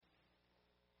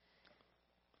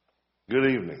Good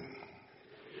evening.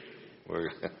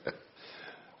 We're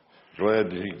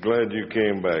glad you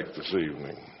came back this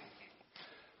evening.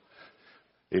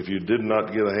 If you did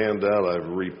not get a handout, I've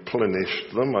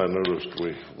replenished them. I noticed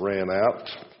we ran out,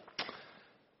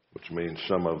 which means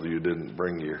some of you didn't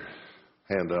bring your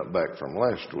handout back from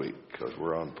last week because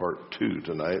we're on part 2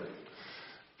 tonight.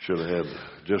 Should have had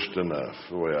just enough,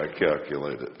 the way I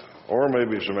calculate it. Or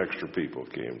maybe some extra people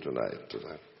came tonight that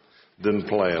I didn't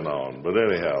plan on. But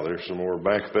anyhow, there's some more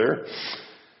back there.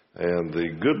 And the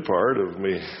good part of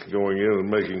me going in and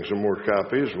making some more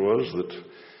copies was that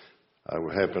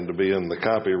I happened to be in the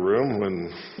copy room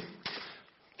when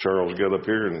Charles got up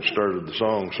here and started the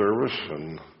song service,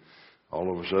 and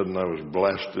all of a sudden I was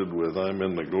blasted with "I'm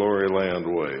in the Glory Land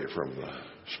Way" from the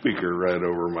speaker right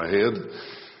over my head.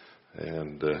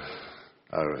 And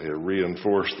I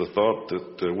reinforced the thought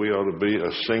that we ought to be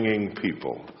a singing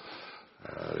people.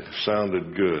 It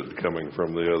sounded good coming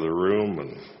from the other room,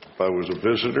 and if I was a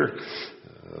visitor,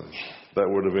 that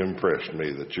would have impressed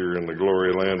me, that you're in the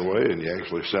Glory Land Way and you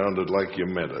actually sounded like you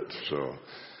meant it. So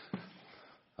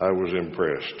I was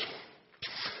impressed.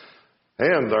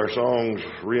 And our songs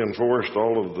reinforced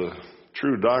all of the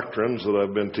true doctrines that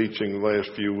I've been teaching the last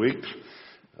few weeks.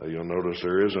 You'll notice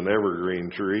there is an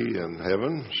evergreen tree in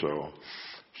heaven, so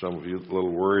some of you a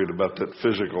little worried about that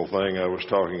physical thing I was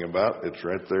talking about. It's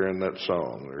right there in that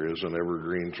song. There is an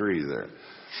evergreen tree there.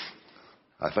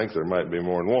 I think there might be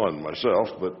more than one myself,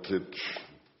 but it's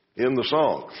in the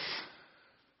song.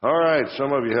 All right,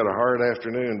 some of you had a hard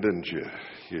afternoon, didn't you?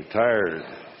 You're tired,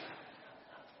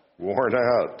 worn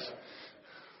out.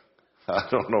 I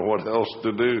don't know what else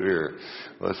to do here.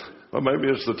 Well, maybe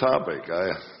it's the topic.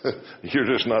 You're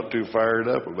just not too fired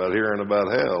up about hearing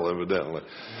about hell, evidently.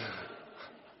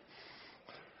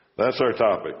 That's our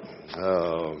topic.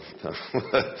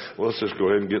 Let's just go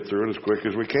ahead and get through it as quick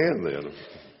as we can then.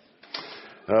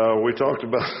 We talked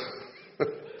about,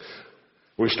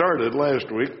 we started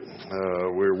last week,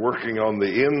 we're working on the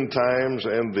end times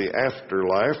and the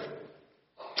afterlife.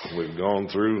 We've gone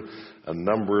through a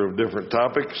number of different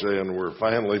topics, and we're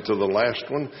finally to the last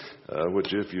one,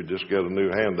 which if you just got a new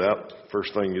handout,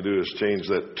 first thing you do is change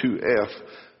that 2F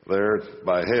there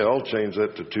by hell, change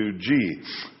that to 2G.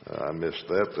 I missed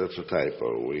that. That's a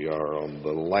typo. We are on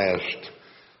the last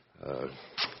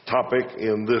topic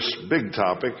in this big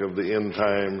topic of the end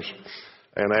times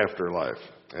and afterlife.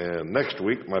 And next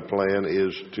week, my plan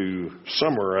is to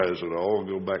summarize it all,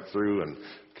 go back through and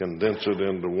condense it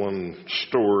into one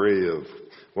story of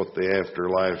what the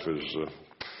afterlife is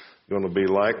going to be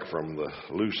like, from the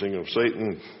loosing of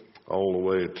Satan all the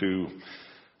way to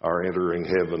our entering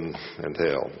heaven and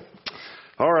hell.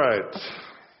 All right,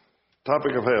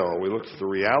 topic of hell. We looked at the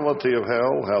reality of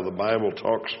hell, how the Bible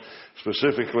talks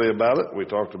specifically about it. We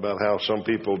talked about how some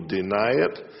people deny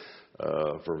it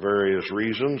for various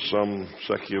reasons. Some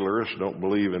secularists don't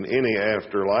believe in any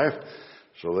afterlife,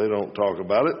 so they don't talk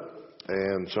about it.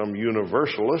 And some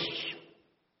universalists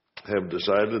have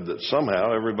decided that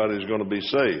somehow everybody's going to be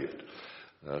saved.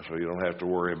 So you don't have to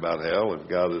worry about hell if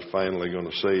God is finally going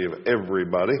to save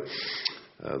everybody.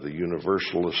 The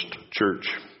Universalist Church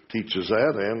teaches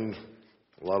that, and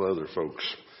a lot of other folks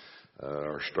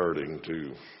are starting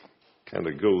to kind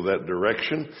of go that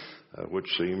direction, which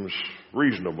seems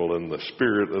reasonable in the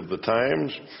spirit of the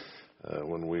times,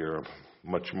 when we are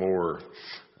much more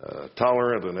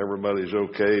tolerant and everybody's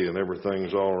okay and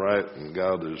everything's all right and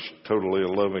God is totally a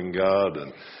loving God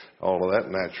and all of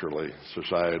that. Naturally,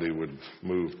 society would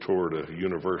move toward a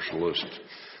universalist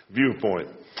viewpoint.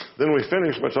 Then we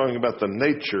finished by talking about the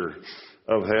nature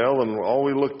of hell, and all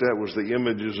we looked at was the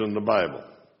images in the Bible.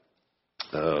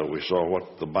 We saw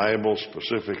what the Bible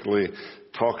specifically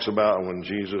talks about when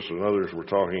Jesus and others were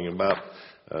talking about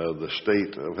the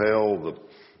state of hell,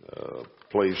 the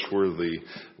place where the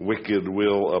wicked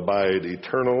will abide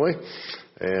eternally,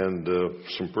 and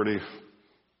some pretty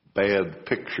bad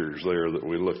pictures there that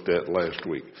we looked at last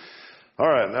week. All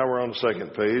right, now we're on the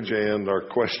second page, and our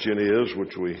question is,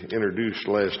 which we introduced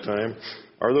last time,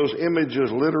 are those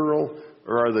images literal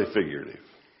or are they figurative?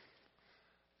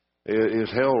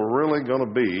 Is hell really going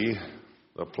to be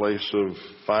a place of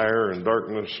fire and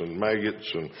darkness and maggots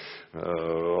and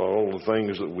all the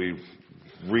things that we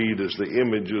read as the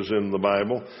images in the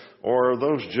Bible, or are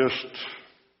those just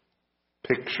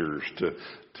pictures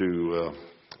to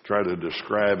try to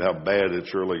describe how bad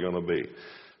it's really going to be?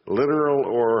 Literal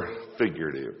or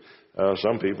figurative?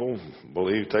 Some people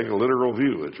believe, take a literal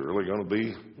view, it's really going to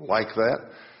be like that.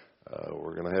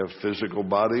 We're going to have physical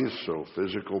bodies, so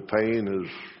physical pain is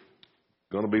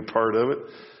going to be part of it.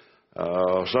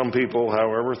 Some people,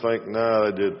 however, think,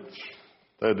 no,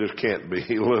 That just can't be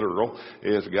literal.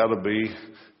 It's got to be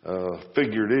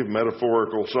figurative,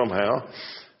 metaphorical somehow.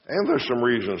 And there's some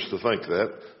reasons to think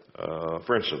that.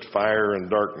 For instance, fire and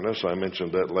darkness, I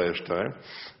mentioned that last time.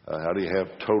 How do you have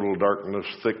total darkness,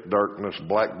 thick darkness,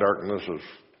 black darkness of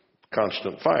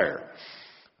constant fire?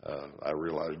 I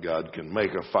realize God can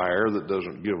make a fire that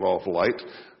doesn't give off light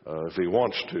if he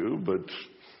wants to, but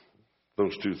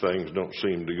those two things don't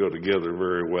seem to go together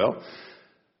very well.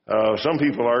 Some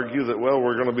people argue that, well,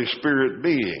 we're going to be spirit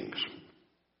beings.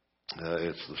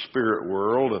 It's the spirit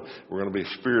world. We're going to be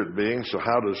spirit beings. So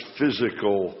how does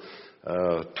physical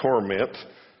torment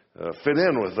fit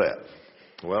in with that?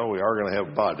 Well, we are going to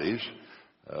have bodies,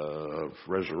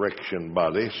 resurrection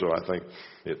body, so I think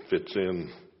it fits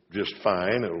in just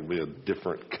fine. It will be a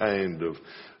different kind of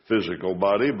physical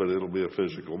body, but it'll be a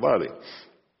physical body.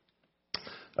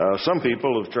 Some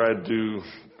people have tried to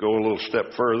go a little step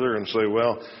further and say,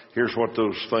 well, here's what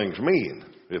those things mean.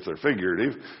 If they're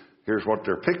figurative, here's what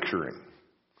they're picturing.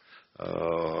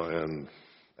 And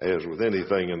as with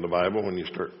anything in the Bible, when you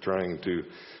start trying to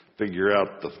figure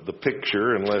out the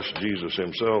picture, unless Jesus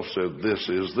himself said this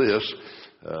is this,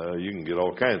 you can get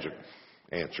all kinds of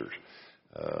answers.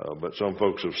 But some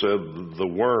folks have said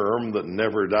the worm that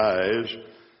never dies,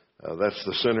 that's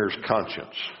the sinner's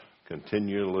conscience,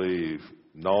 continually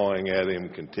gnawing at him,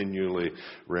 continually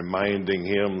reminding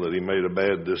him that he made a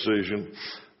bad decision.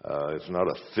 It's not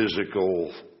a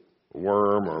physical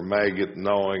worm or maggot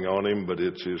gnawing on him, but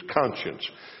it's his conscience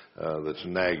that's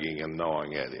nagging and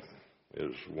gnawing at him,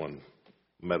 is one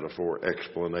metaphor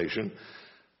explanation.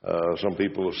 Some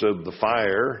people have said the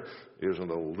fire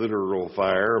isn't a literal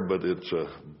fire, but it's a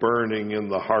burning in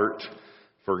the heart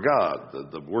for God.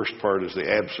 The worst part is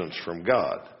the absence from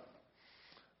God.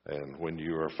 And when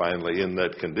you are finally in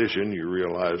that condition, you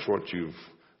realize what you've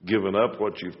given up,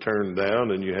 what you've turned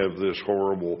down, and you have this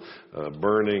horrible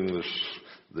burning,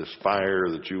 this fire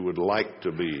that you would like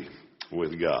to be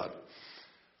with God.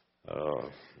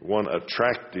 One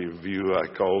attractive view, I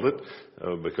called it,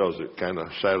 because it kind of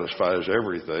satisfies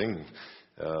everything.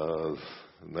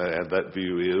 That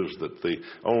view is that the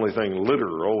only thing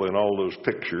literal in all those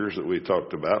pictures that we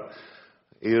talked about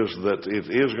is that it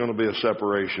is going to be a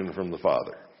separation from the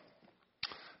Father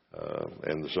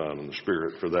and the Son and the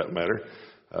Spirit, for that matter,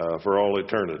 for all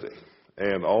eternity.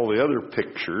 And all the other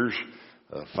pictures,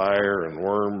 fire and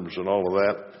worms and all of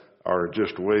that, are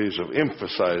just ways of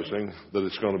emphasizing that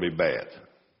it's going to be bad.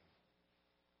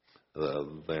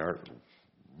 They aren't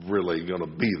really going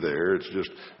to be there. It's just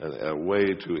a way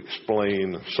to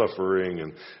explain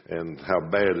suffering and how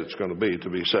bad it's going to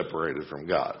be separated from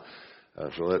God.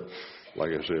 So that, like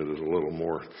I said, is a little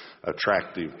more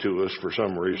attractive to us for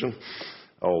some reason,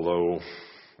 although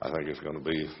I think that's going to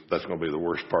be the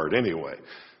worst part anyway,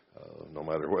 no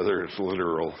matter whether it's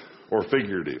literal or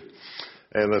figurative.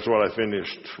 And that's what I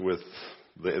finished with.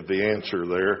 The answer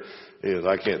there is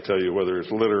I can't tell you whether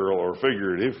it's literal or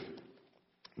figurative,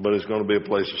 but it's going to be a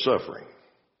place of suffering.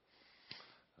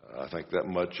 I think that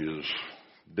much is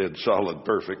dead solid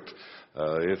perfect.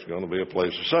 It's going to be a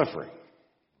place of suffering.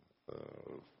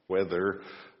 Whether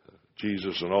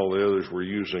Jesus and all the others were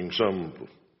using some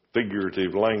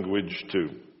figurative language to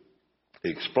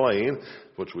explain,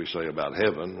 which we say about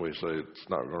heaven. We say it's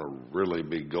not going to really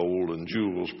be gold and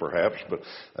jewels, perhaps, but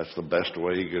that's the best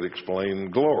way you could explain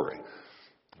glory.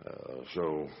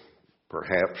 So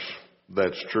perhaps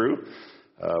that's true.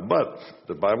 But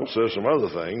the Bible says some other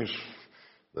things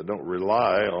that don't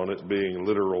rely on it being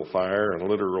literal fire and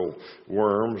literal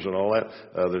worms and all that.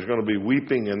 There's going to be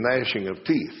weeping and gnashing of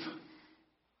teeth.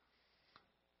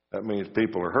 That means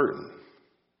people are hurting.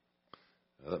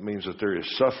 That means that there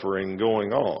is suffering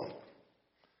going on.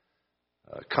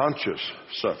 Conscious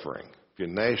suffering. If you're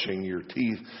gnashing your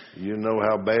teeth, you know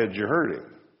how bad you're hurting.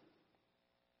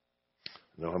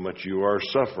 You know how much you are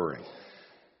suffering.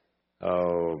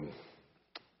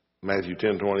 Matthew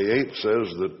 10:28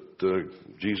 says that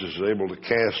Jesus is able to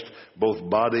cast both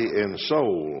body and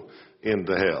soul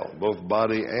into hell. Both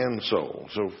body and soul.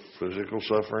 So physical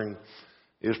suffering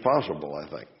is possible, I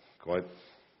think.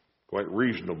 Quite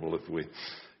reasonable if we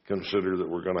consider that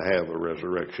we're going to have a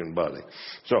resurrection body.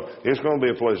 So it's going to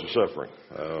be a place of suffering.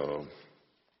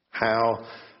 How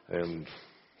and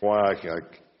why,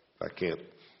 I can't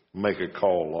make a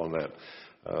call on that.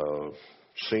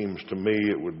 Seems to me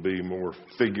it would be more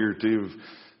figurative.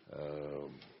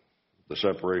 The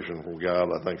separation from God,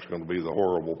 I think, is going to be the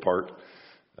horrible part.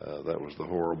 That was the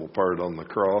horrible part on the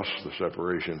cross, the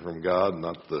separation from God,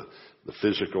 not the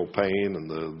physical pain and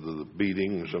the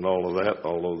beatings and all of that,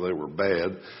 although they were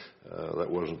bad. That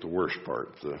wasn't the worst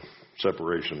part. The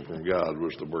separation from God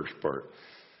was the worst part.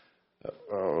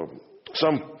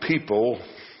 Some people,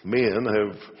 men,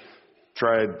 have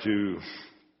tried to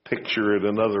picture it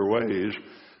in other ways,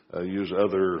 use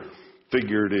other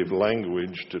figurative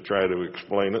language to try to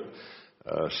explain it.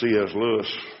 C.S.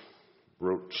 Lewis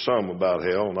wrote some about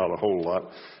hell, not a whole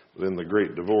lot. But in The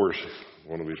Great Divorce,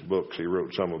 one of his books, he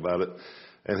wrote some about it.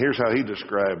 And here's how he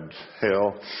described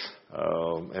hell,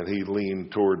 and he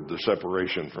leaned toward the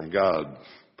separation from God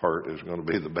part is going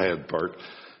to be the bad part.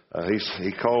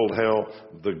 He called hell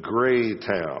the gray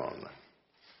town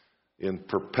in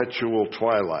perpetual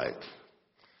twilight,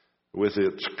 with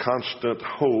its constant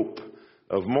hope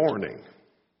of morning,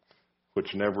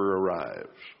 which never arrives.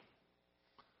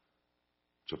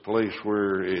 It's a place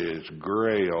where it's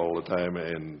gray all the time,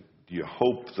 and you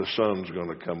hope the sun's going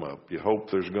to come up. You hope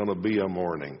there's going to be a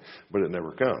morning, but it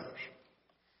never comes.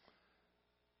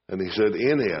 And he said,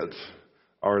 in it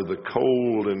are the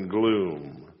cold and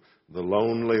gloom, the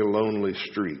lonely, lonely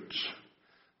streets,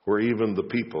 where even the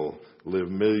people live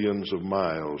millions of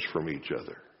miles from each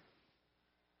other.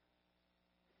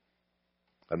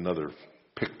 Another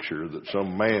picture that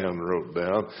some man wrote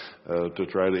down to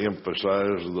try to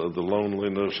emphasize the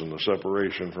loneliness and the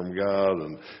separation from God.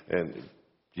 And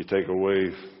you take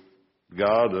away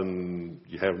God and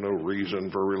you have no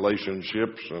reason for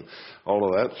relationships and all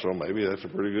of that. So maybe that's a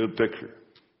pretty good picture.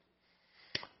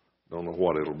 Don't know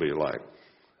what it'll be like.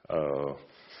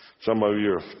 Some of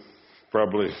you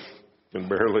probably can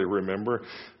barely remember.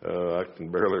 I can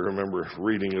barely remember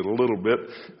reading it a little bit.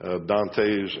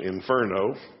 Dante's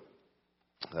Inferno,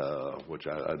 which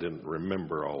I didn't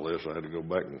remember all this. I had to go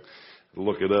back and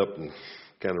look it up and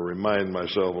kind of remind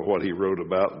myself of what he wrote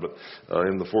about. But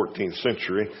in the 14th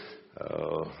century,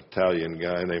 Italian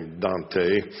guy named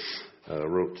Dante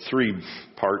wrote 3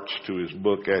 parts to his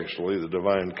book, actually, the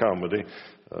Divine Comedy.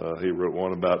 He wrote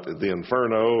one about the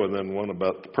Inferno, and then one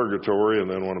about the Purgatory, and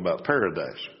then one about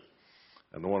Paradise.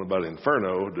 And the one about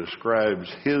Inferno describes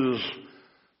his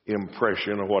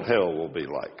impression of what hell will be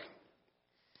like.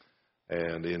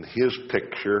 And in his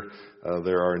picture,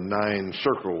 there are 9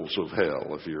 circles of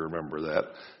hell, if you remember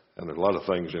that. And there's a lot of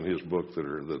things in his book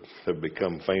that have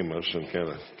become famous and kind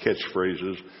of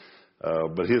catchphrases.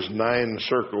 But his 9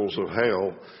 circles of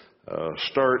hell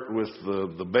start with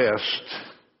the best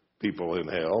people in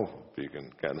hell, if you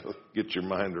can kind of get your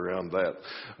mind around that,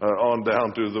 on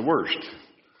down to the worst.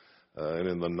 And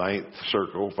in the 9th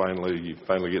circle, you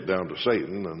finally get down to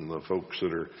Satan and the folks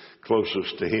that are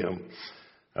closest to him.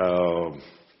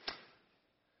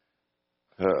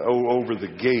 Over the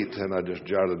gate, and I just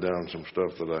jotted down some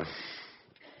stuff that I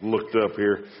looked up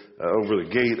here. Over the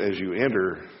gate, as you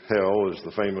enter hell, is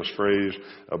the famous phrase,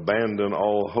 "Abandon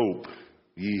all hope,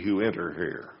 ye who enter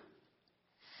here."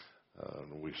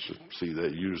 We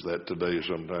use that today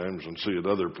sometimes and see it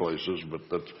other places, but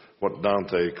that's what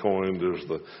Dante coined as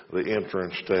the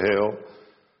entrance to hell.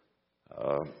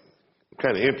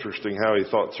 Kind of interesting how he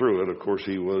thought through it. Of course,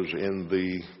 he was in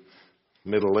the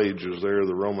Middle Ages there,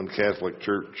 the Roman Catholic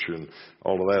Church, and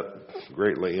all of that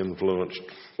greatly influenced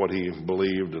what he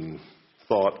believed and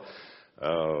thought.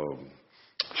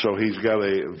 So he's got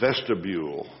a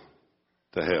vestibule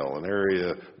to hell, an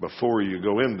area before you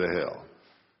go into hell.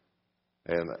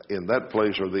 And in that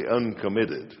place are the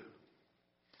uncommitted,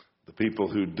 the people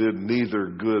who did neither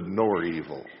good nor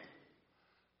evil.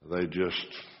 They just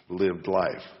lived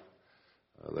life.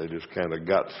 They just kind of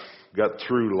got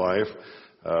through life.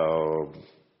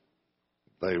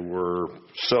 They were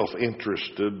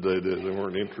self-interested. They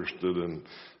weren't interested in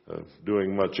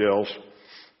doing much else.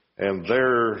 And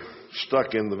they're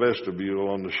stuck in the vestibule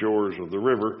on the shores of the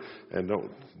river and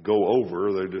don't go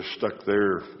over. They're just stuck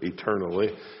there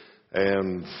eternally.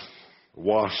 And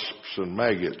wasps and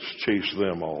maggots chase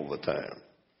them all the time.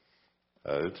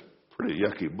 It's a pretty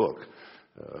yucky book.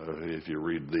 If you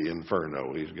read the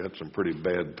Inferno, he's got some pretty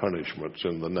bad punishments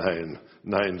in the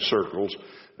nine circles.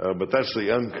 But that's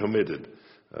the uncommitted.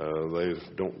 They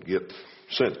don't get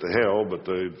sent to hell, but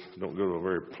they don't go to a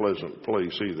very pleasant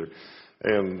place either.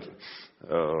 And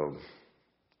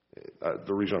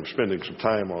the reason I'm spending some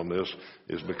time on this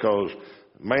is because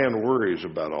man worries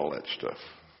about all that stuff.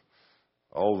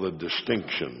 All the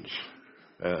distinctions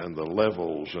and the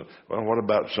levels. Well, what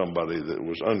about somebody that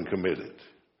was uncommitted?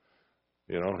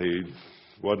 You know, he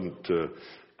wasn't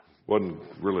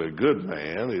really a good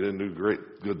man. He didn't do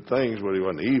good things, but he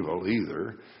wasn't evil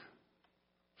either.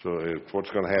 So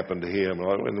what's going to happen to him?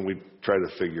 And we try to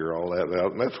figure all that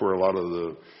out. And that's where a lot of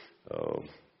the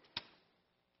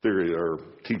theory or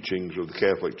teachings of the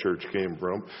Catholic Church came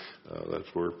from.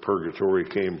 That's where purgatory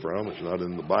came from. It's not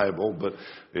in the Bible, but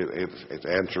it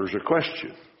answers a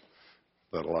question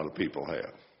that a lot of people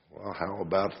have. Well, how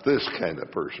about this kind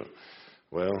of person?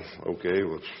 Well, okay,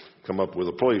 let's come up with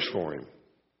a place for him.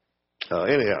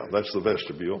 Anyhow, that's the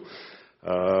vestibule.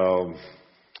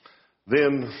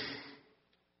 Then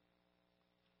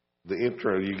the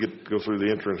entrance, you go through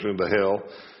the entrance into hell,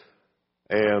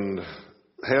 and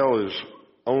hell is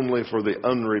only for the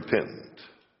unrepentant.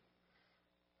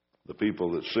 The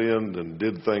people that sinned and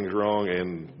did things wrong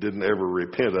and didn't ever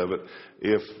repent of it.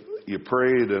 If you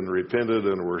prayed and repented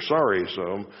and were sorry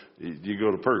some, you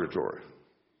go to purgatory.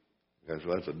 Okay,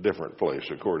 so that's a different place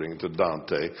according to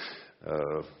Dante.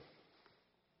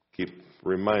 Keep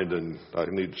reminding, I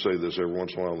need to say this every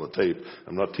once in a while on the tape,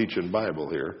 I'm not teaching Bible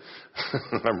here.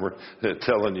 I'm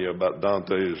telling you about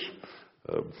Dante's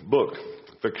book,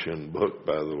 fiction book,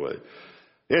 by the way.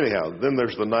 Anyhow, then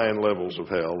there's the 9 levels of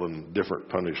hell and different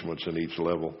punishments in each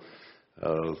level.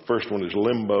 The first one is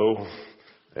limbo,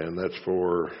 and that's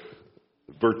for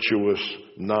virtuous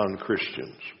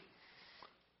non-Christians.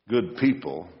 Good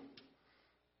people,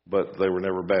 but they were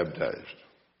never baptized.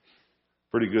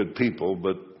 Pretty good people,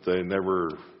 but they never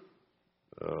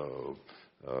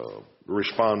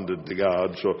responded to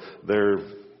God. So they're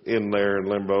in there in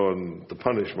limbo, and the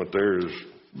punishment there is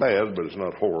bad, but it's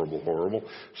not horrible.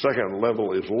 Second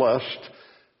level is lust,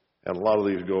 and a lot of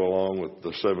these go along with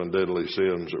the 7 deadly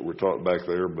sins that were taught back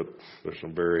there, but there's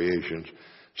some variations.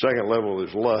 Second level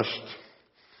is lust,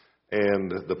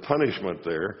 and the punishment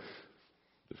there,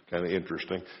 it's kind of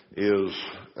interesting, is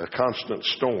a constant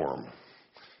storm.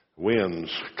 Winds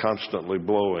constantly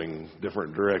blowing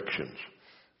different directions.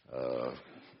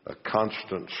 A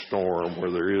constant storm where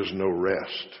there is no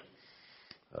rest.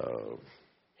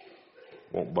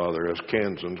 Won't bother us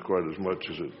Kansans quite as much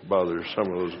as it bothers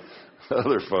some of those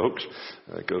other folks,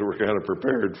 because we're kind of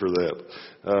prepared for that.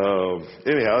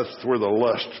 Anyhow, that's where the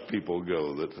lust people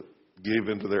go, that gave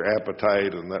into their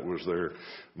appetite, and that was their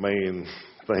main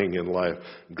thing in life.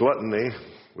 Gluttony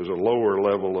was a lower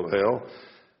level of hell,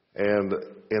 and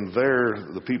in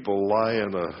there the people lie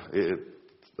in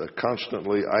a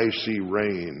constantly icy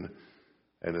rain,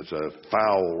 and it's a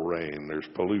foul rain. There's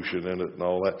pollution in it and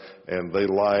all that, and they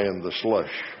lie in the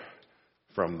slush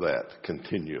from that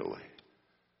continually.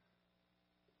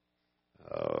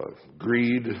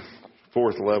 Greed,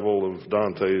 4th level of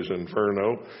Dante's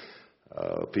Inferno.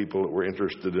 People that were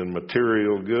interested in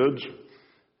material goods.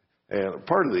 And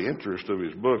part of the interest of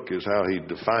his book is how he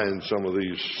defines some of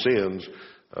these sins.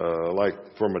 Like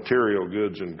for material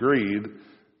goods and greed,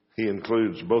 he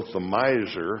includes both the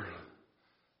miser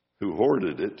who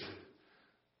hoarded it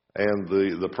and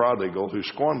the prodigal who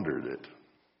squandered it.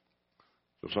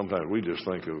 So sometimes we just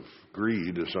think of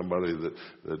greed as somebody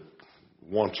that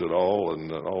wants it all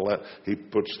and all that. He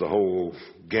puts the whole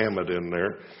gamut in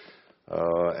there.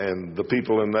 And the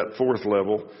people in that 4th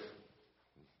level,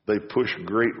 they push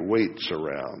great weights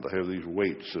around. They have these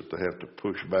weights that they have to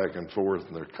push back and forth,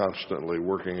 and they're constantly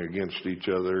working against each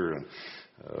other. And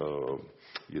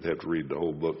you'd have to read the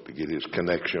whole book to get his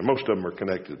connection. Most of them are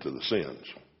connected to the sins.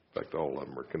 In fact, all of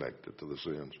them are connected to the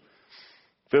sins.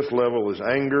 5th level is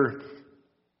anger.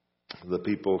 The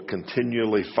people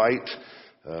continually fight,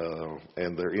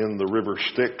 and they're in the river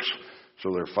Styx.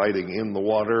 So they're fighting in the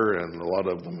water, and a lot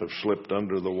of them have slipped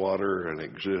under the water and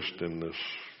exist in this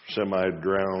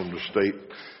semi-drowned state,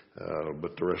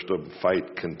 but the rest of them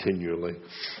fight continually.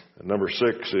 And number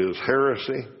 6 is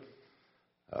heresy.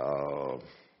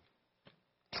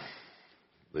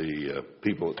 The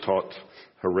people that taught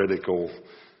heretical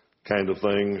kind of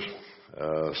things.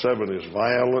 7 is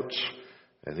violence,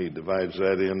 and he divides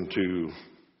that into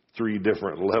 3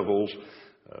 different levels.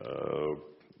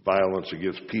 Violence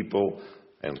against people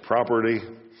and property,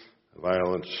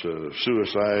 violence,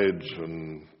 suicides,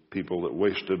 and people that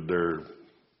wasted their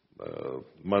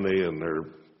money and their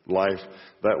life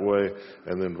that way,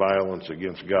 and then violence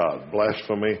against God,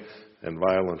 blasphemy, and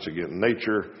violence against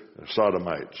nature,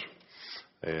 sodomites.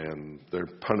 And their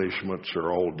punishments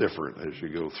are all different as you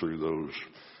go through those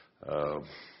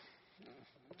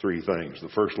 3 things. The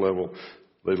first level,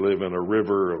 they live in a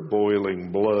river of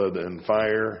boiling blood and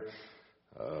fire.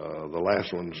 The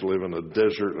last ones live in a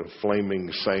desert of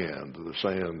flaming sand. The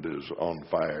sand is on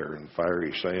fire, and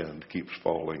fiery sand keeps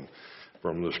falling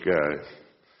from the sky.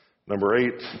 Number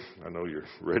 8, I know you're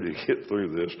ready to get through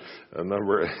this.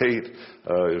 Number 8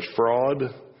 is fraud,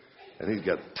 and he's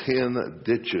got 10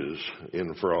 ditches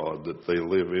in fraud that they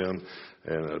live in,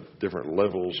 and different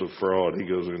levels of fraud. He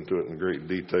goes into it in great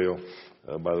detail.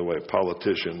 By the way,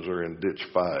 politicians are in ditch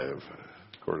 5,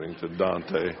 according to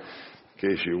Dante. In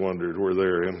case you wondered where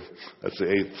they're in. That's the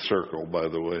 8th circle, by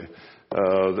the way.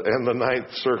 And the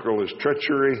 9th circle is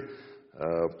treachery.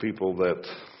 People that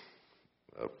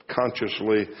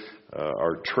consciously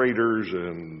are traitors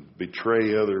and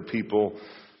betray other people,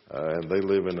 and they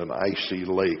live in an icy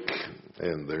lake,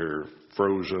 and they're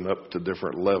frozen up to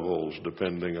different levels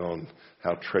depending on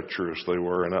how treacherous they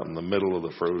were, and out in the middle of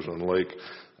the frozen lake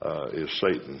is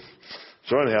Satan.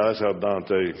 So anyhow, that's how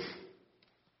Dante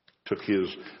took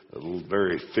his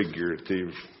very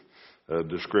figurative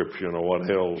description of what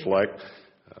hell's like.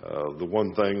 The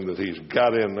one thing that he's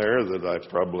got in there that I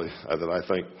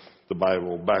think the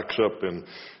Bible backs up in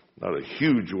not a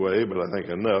huge way, but I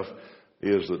think enough,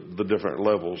 is that the different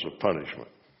levels of punishment.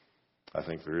 I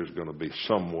think there is going to be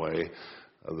some way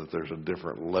that there's a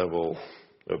different level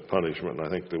of punishment, and I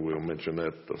think that we'll mention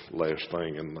that the last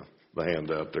thing in the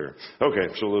handout there.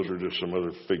 Okay, so those are just some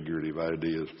other figurative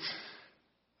ideas.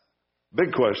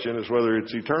 Big question is whether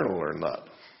it's eternal or not.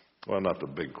 Well, not the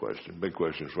big question. Big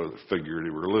question is whether it's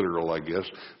figurative or literal, I guess.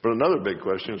 But another big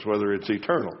question is whether it's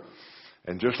eternal.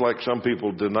 And just like some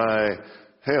people deny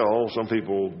hell, some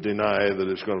people deny that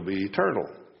it's going to be eternal.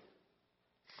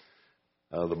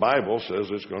 The Bible says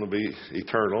it's going to be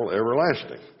eternal,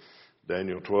 everlasting.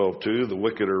 Daniel 12:2, the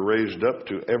wicked are raised up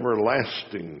to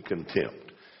everlasting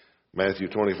contempt. Matthew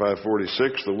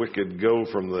 25:46, the wicked go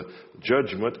from the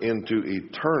judgment into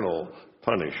eternal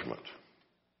punishment.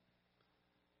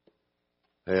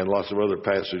 And lots of other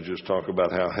passages talk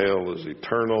about how hell is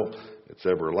eternal, it's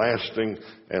everlasting,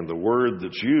 and the word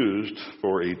that's used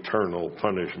for eternal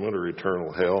punishment or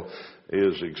eternal hell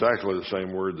is exactly the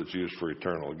same word that's used for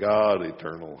eternal God,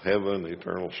 eternal heaven,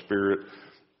 eternal spirit,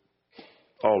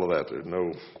 all of that. There's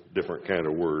no different kind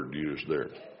of word used there.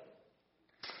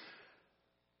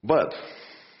 But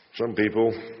some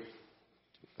people,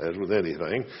 as with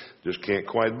anything, just can't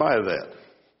quite buy that.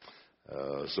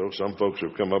 So some folks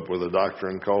have come up with a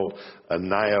doctrine called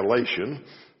annihilation,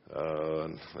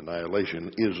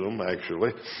 annihilationism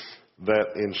actually,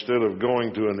 that instead of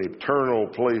going to an eternal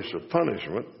place of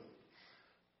punishment,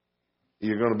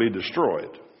 you're going to be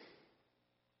destroyed.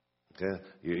 Okay?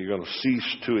 You're going to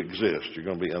cease to exist. You're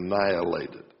going to be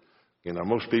annihilated. You know,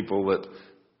 most people that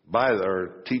buy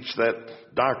or teach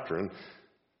that doctrine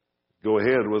go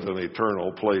ahead with an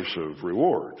eternal place of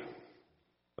reward.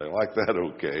 They like that,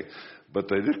 okay, but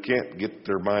they just can't get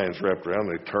their minds wrapped around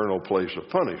an eternal place of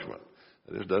punishment.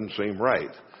 It just doesn't seem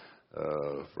right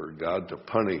for God to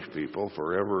punish people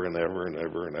forever and ever and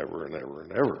ever and ever and ever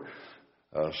and ever.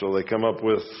 So they come up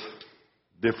with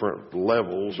different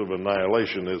levels of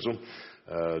annihilationism.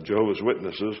 Jehovah's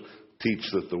Witnesses teach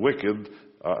that the wicked,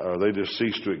 they just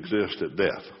cease to exist at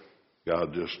death.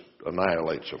 God just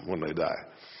annihilates them when they die.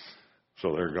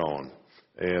 So they're gone.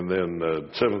 And then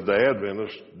Seventh-day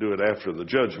Adventists do it after the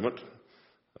judgment.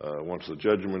 Once the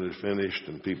judgment is finished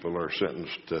and people are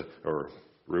sentenced to, or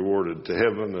rewarded to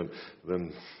heaven and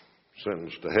then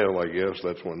sentenced to hell, I guess,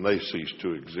 that's when they cease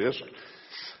to exist.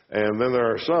 And then there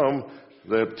are some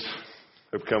that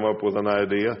have come up with an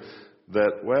idea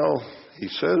that, well, he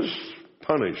says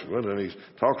punishment and he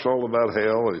talks all about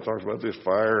hell and he talks about this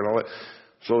fire and all that.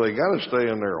 So they got to stay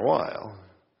in there a while.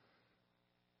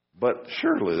 But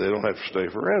surely they don't have to stay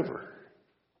forever.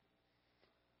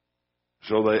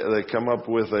 So they come up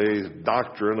with a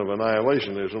doctrine of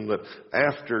annihilationism that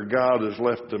after God has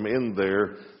left them in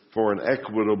there for an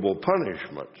equitable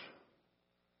punishment,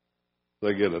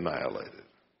 they get annihilated.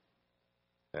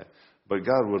 Okay? But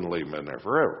God wouldn't leave them in there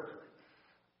forever.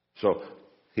 So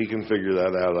he can figure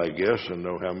that out, I guess, and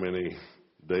know how many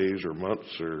days or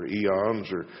months or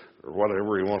eons or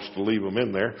whatever he wants to leave them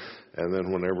in there. And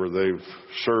then whenever they've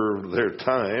served their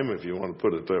time, if you want to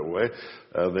put it that way,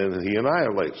 then he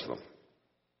annihilates them.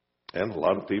 And a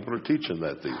lot of people are teaching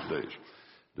that these days,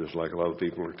 just like a lot of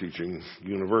people are teaching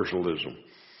universalism.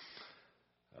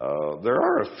 There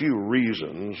are a few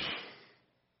reasons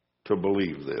to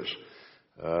believe this.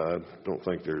 I don't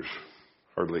think there's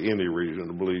hardly any reason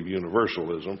to believe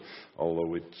universalism, although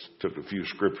we took a few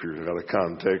scriptures out of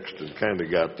context and kind of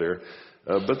got there.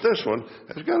 But this one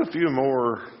has got a few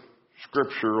more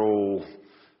scriptural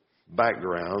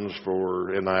backgrounds for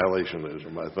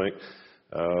annihilationism, I think.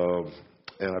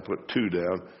 And I put two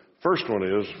down. First one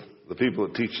is, the people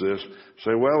that teach this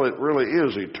say, well, it really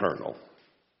is eternal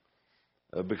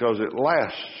because it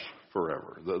lasts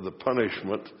forever. The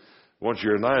punishment, once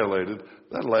you're annihilated,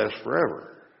 that lasts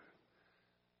forever.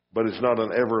 But it's not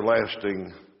an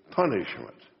everlasting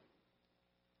punishment.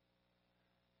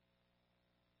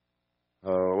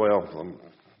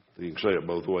 You can say it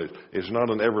both ways. It's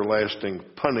not an everlasting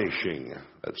punishing.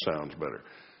 That sounds better.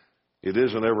 It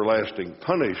is an everlasting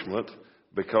punishment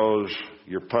because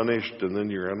you're punished and then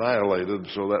you're annihilated,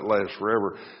 so that lasts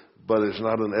forever. But it's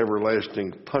not an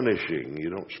everlasting punishing. You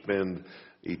don't spend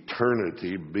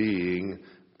eternity being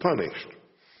punished.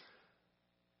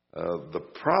 The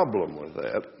problem with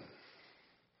that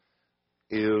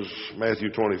is Matthew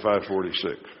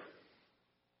 25:46.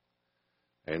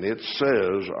 And it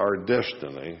says our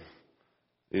destiny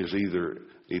is either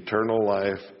eternal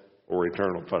life or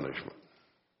eternal punishment.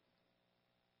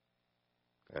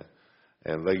 Okay?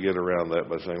 And they get around that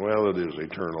by saying, well, it is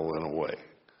eternal in a way.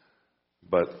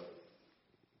 But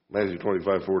Matthew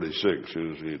 25:46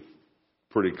 is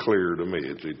pretty clear to me.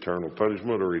 It's eternal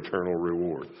punishment or eternal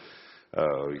reward.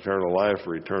 Eternal life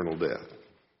or eternal death.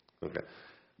 Okay.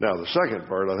 Now, the second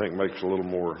part, I think, makes a little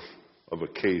more of a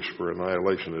case for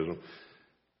annihilationism.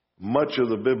 Much of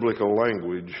the biblical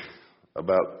language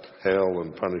about hell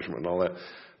and punishment and all that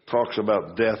talks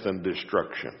about death and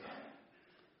destruction.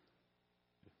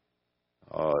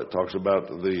 It talks about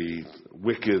the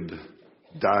wicked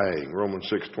dying. Romans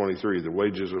 6:23, the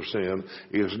wages of sin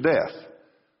is death.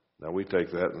 Now we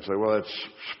take that and say, well, that's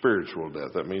spiritual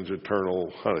death. That means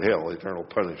eternal hell, eternal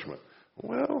punishment.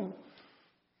 Well,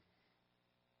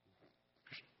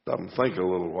 stop and think a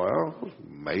little while.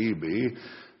 Maybe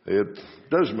it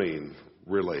does mean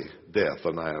really death,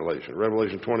 annihilation.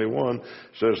 Revelation 21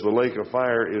 says the lake of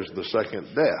fire is the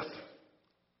second death.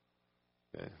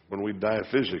 Okay. When we die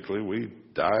physically, we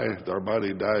die, our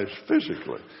body dies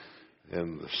physically.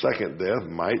 And the second death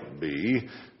might be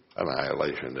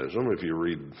annihilationism, if you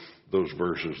read those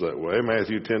verses that way.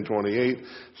 Matthew 10:28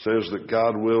 says that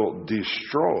God will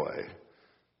destroy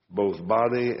both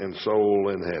body and soul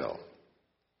in hell.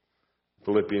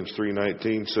 Philippians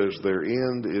 3:19 says their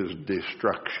end is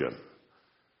destruction.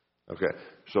 Okay,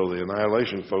 so the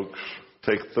annihilation folks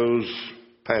take those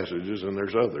passages, and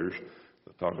there's others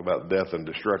that talk about death and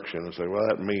destruction, and say, well,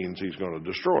 that means he's going to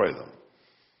destroy them.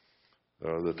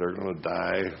 That they're going to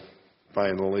die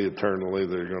finally, eternally,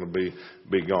 they're going to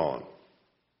be gone.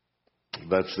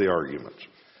 That's the argument.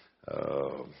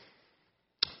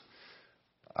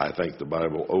 I think the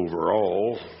Bible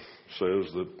overall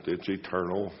says that it's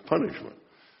eternal punishment.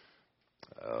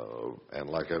 And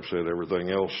like I've said, everything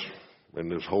else in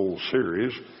this whole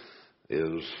series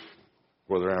is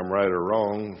whether I'm right or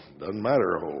wrong doesn't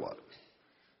matter a whole lot.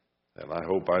 And I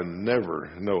hope I never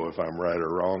know if I'm right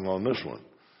or wrong on this one.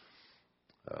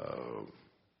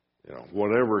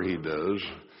 Whatever he does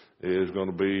is going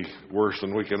to be worse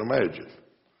than we can imagine.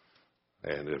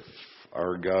 And if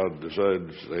our God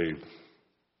decides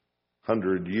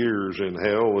 100 years in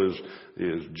hell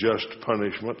is just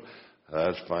punishment,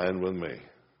 that's fine with me.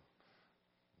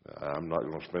 I'm not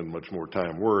going to spend much more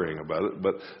time worrying about it,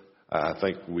 but I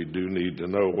think we do need to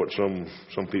know what some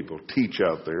people teach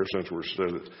out there since we're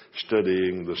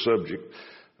studying the subject.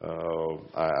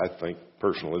 I think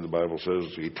personally the Bible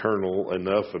says eternal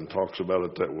enough and talks about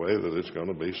it that way that it's going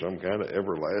to be some kind of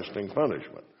everlasting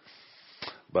punishment.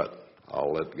 But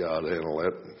I'll let God handle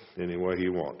that any way he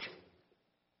wants.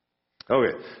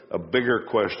 Okay, a bigger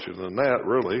question than that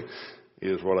really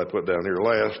is what I put down here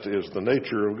last, is the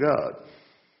nature of God.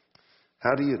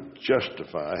 How do you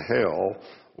justify hell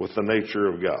with the nature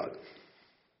of God?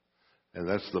 And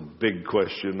that's the big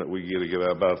question that we get to get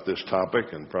about this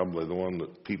topic, and probably the one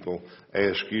that people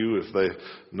ask you if they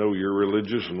know you're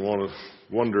religious and want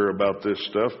to wonder about this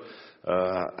stuff.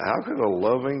 How could a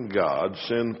loving God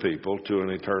send people to an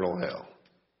eternal hell?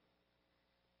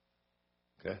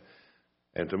 Okay.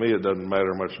 And to me, it doesn't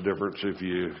matter much difference if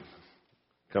you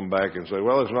come back and say,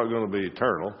 well, it's not going to be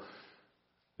eternal.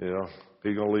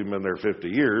 He's going to leave them in there 50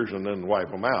 years and then wipe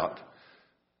them out.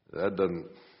 That doesn't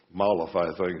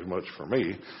mollify things much for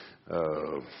me.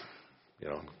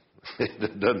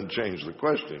 It doesn't change the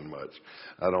question much,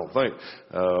 I don't think.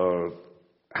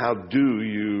 How do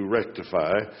you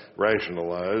rectify,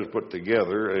 rationalize, put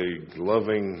together a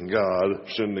loving God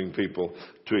sending people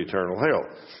to eternal hell?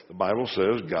 The Bible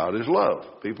says God is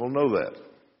love. People know that.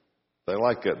 They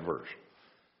like that verse.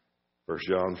 1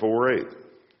 John 4:8.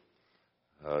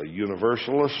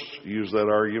 Universalists use that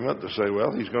argument to say,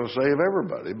 well, he's going to save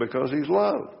everybody because he's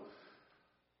love.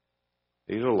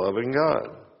 He's a loving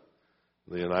God.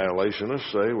 The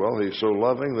annihilationists say, well, he's so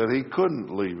loving that he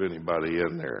couldn't leave anybody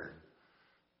in there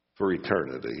for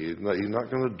eternity. He's not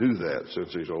going to do that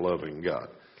since he's a loving God.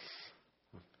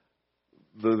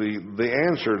 The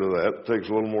answer to that takes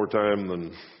a little more time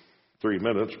than 3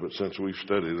 minutes, but since we've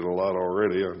studied it a lot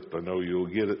already, I know you'll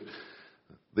get it.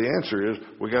 The answer is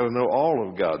we got to know all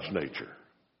of God's nature.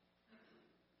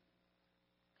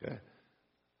 Okay?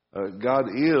 God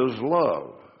is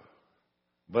love.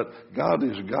 But God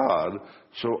is God,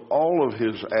 so all of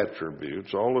his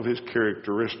attributes, all of his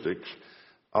characteristics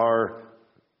are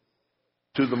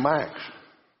to the max.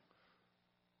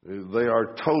 They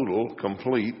are total,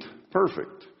 complete,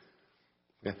 perfect.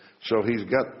 Yeah. So he's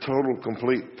got total,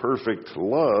 complete, perfect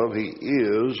love. He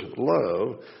is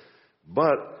love.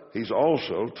 But he's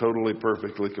also totally,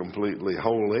 perfectly, completely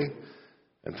holy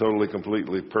and totally,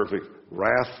 completely, perfect,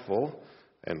 wrathful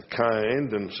and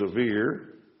kind and severe.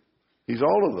 He's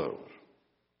all of those.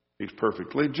 He's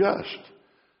perfectly just.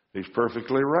 He's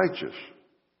perfectly righteous.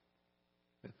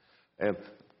 And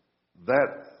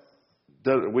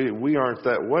we aren't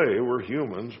that way. We're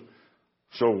humans.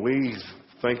 So we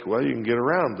think, well, you can get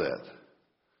around that.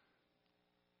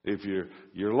 If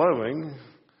you're loving,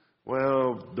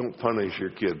 well, don't punish your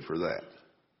kid for that.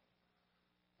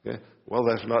 Okay? Well,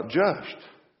 that's not just.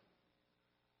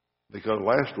 Because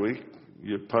last week,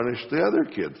 you punished the other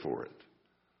kid for it.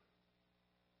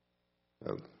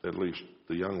 At least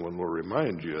the young one will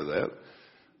remind you of that.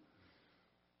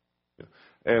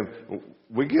 And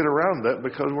we get around that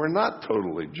because we're not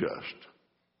totally just.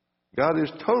 God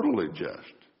is totally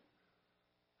just.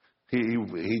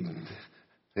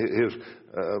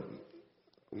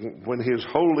 When His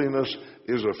holiness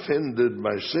is offended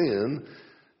by sin,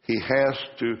 He has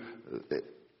to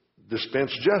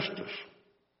dispense justice.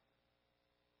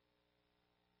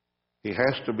 He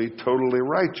has to be totally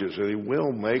righteous, and He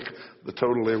will make the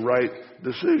totally right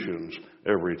decisions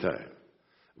every time.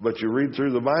 But you read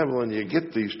through the Bible and you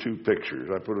get these two pictures.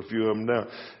 I put a few of them down.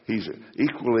 He's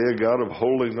equally a God of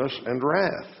holiness and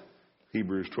wrath.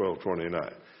 Hebrews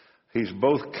 12:29. He's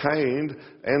both kind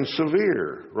and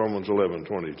severe. Romans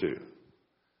 11:22.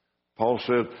 Paul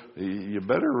said, you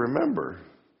better remember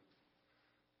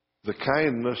the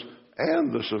kindness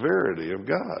and the severity of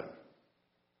God.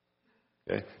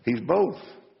 Okay? He's both.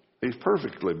 He's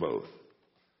perfectly both.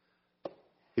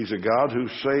 He's a God who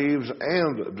saves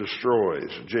and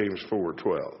destroys, James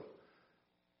 4:12.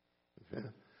 Okay?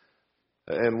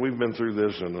 And we've been through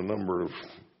this in a number of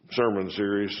sermon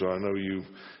series, so I know you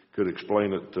could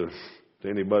explain it to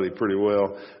anybody pretty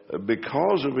well.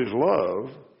 Because of His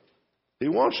love, He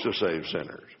wants to save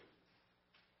sinners.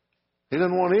 He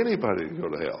doesn't want anybody to go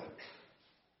to hell.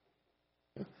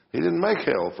 He didn't make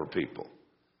hell for people.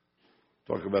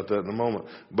 Talk about that in a moment.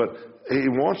 But He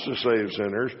wants to save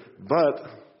sinners,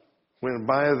 but when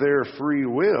by their free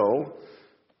will,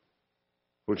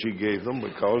 which He gave them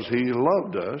because He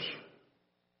loved us,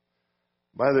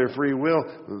 by their free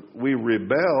will, we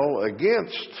rebel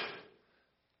against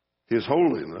His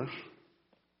holiness,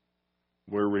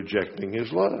 we're rejecting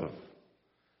His love.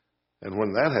 And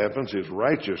when that happens, His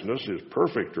righteousness, His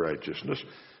perfect righteousness,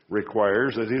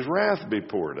 requires that His wrath be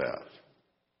poured out.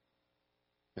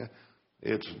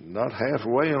 It's not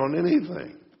halfway on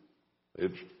anything.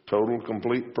 It's total,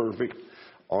 complete, perfect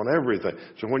on everything.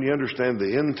 So when you understand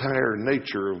the entire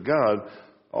nature of God,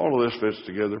 all of this fits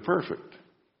together perfect.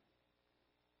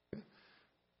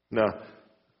 Now,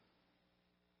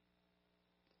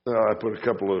 I put a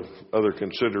couple of other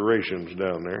considerations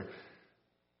down there.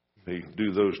 We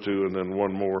do those two and then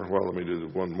one more. Well, let me do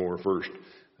one more first.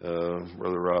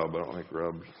 Brother Rob, I don't think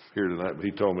Rob's here tonight, but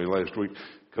he told me last week,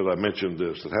 because I mentioned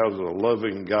this, that how does a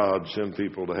loving God send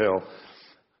people to hell?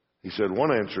 He said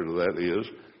one answer to that is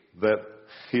that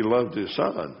He loved His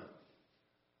Son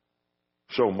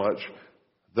so much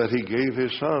that He gave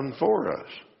His Son for us.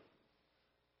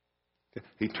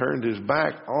 He turned His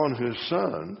back on His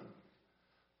Son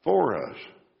for us.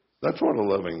 That's what a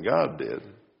loving God did.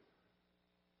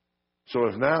 So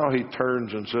if now He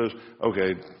turns and says,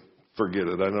 okay, forget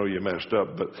it, I know you messed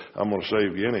up, but I'm going to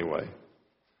save you anyway.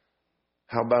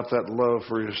 How about that love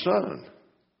for His Son?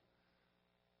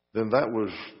 Then that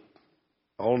was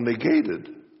all negated.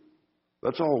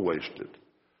 That's all wasted.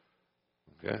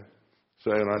 Okay?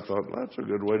 So, and I thought, that's a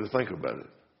good way to think about it.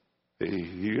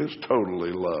 He is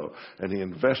totally love. And He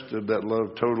invested that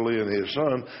love totally in His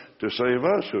Son to save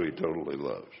us who He totally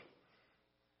loves.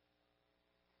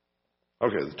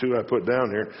 Okay, the two I put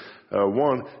down here.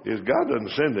 One is God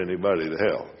doesn't send anybody to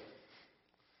hell,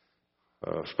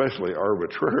 especially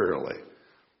arbitrarily.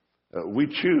 We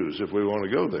choose if we want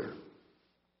to go there.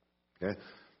 Okay?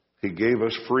 He gave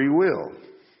us free will.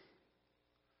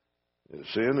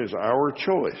 Sin is our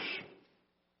choice.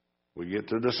 We get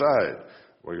to decide.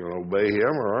 We're going to obey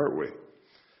Him or aren't we?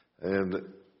 And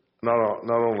not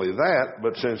only that,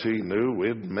 but since He knew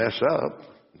we'd mess up,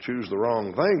 choose the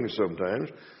wrong things sometimes,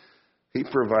 He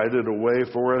provided a way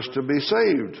for us to be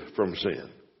saved from sin.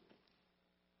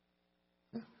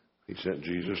 He sent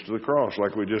Jesus to the cross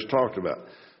like we just talked about.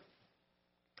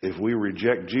 If we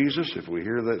reject Jesus, if we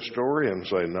hear that story and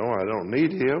say, no, I don't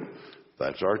need Him,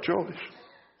 that's our choice.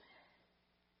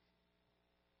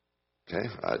 Okay,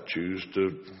 I choose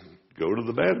to go to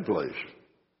the bad place.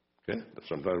 Okay,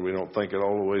 sometimes we don't think it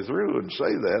all the way through and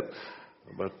say that,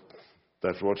 but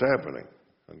that's what's happening.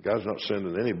 And God's not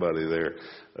sending anybody there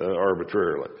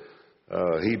arbitrarily.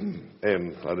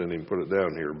 And I didn't even put it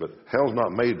down here, but hell's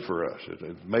not made for us.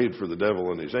 It's made for the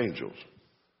devil and his angels.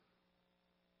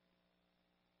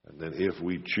 And then if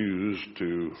we choose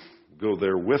to go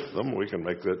there with them, we can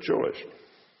make that choice.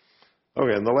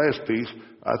 Okay, and the last piece,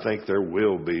 I think there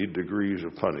will be degrees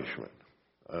of punishment.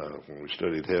 When we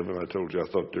studied heaven, I told you I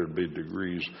thought there'd be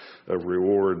degrees of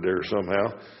reward there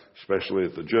somehow, especially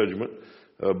at the judgment.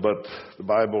 But the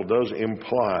Bible does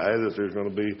imply that there's going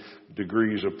to be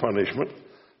degrees of punishment.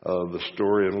 The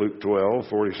story in Luke 12,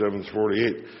 47 to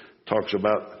 48, talks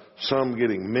about some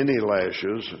getting many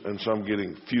lashes and some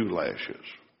getting few lashes.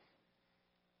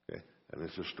 Okay? And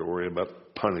it's a story about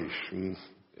punishing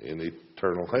in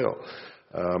eternal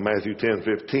hell. Matthew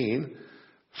 10:15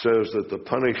 says that the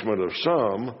punishment of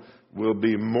some will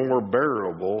be more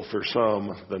bearable for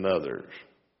some than others.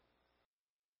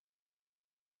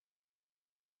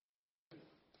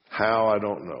 How, I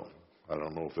don't know. I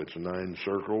don't know if it's 9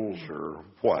 circles or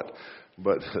what.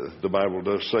 But the Bible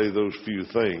does say those few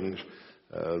things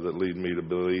that lead me to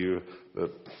believe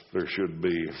that there should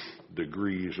be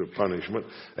degrees of punishment.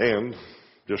 And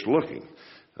just looking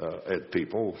at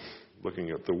people, looking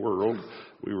at the world,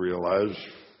 we realize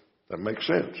that makes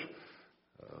sense.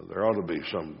 There ought to be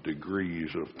some degrees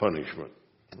of punishment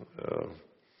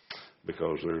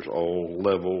because there's all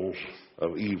levels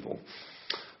of evil.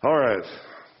 All right.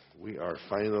 We are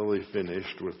finally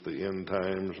finished with the end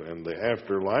times and the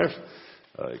afterlife,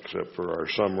 except for our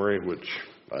summary, which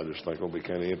I just think will be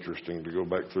kind of interesting to go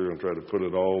back through and try to put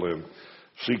it all in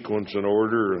sequence and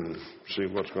order and see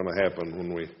what's going to happen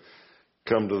when we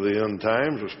come to the end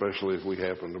times, especially if we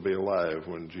happen to be alive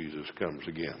when Jesus comes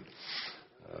again.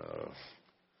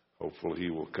 Hopefully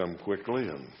he will come quickly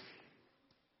and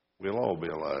we'll all be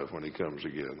alive when he comes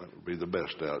again. That would be the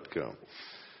best outcome.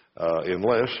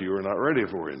 Unless you are not ready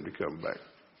for him to come back.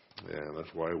 And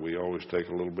that's why we always take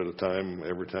a little bit of time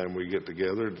every time we get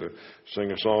together to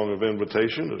sing a song of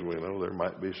invitation, as we know there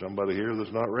might be somebody here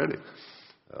that's not ready.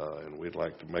 And we'd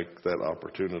like to make that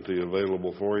opportunity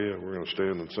available for you. We're going to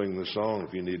stand and sing this song.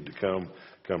 If you need to come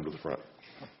to the front.